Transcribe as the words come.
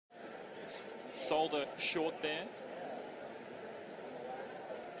Solder short there.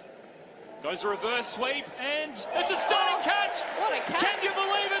 Goes a reverse sweep, and it's a stunning catch. What a catch. Can you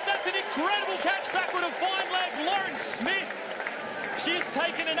believe it? That's an incredible catch back with a fine leg. Lauren Smith. She has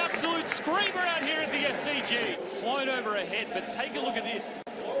taken an absolute screamer out here at the SCG. Flown over her head, but take a look at this.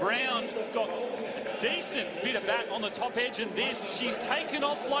 Brown got a decent bit of bat on the top edge, and this, she's taken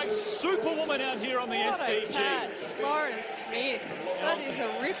off like Superwoman out here on the SCG. What a catch. Lauren Smith. That is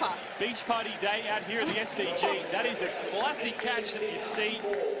a ripper. Beach party day out here at the SCG. That is a classic catch that you'd see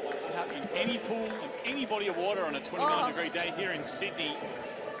in any pool, in any body of water on a 29-degree day here in Sydney.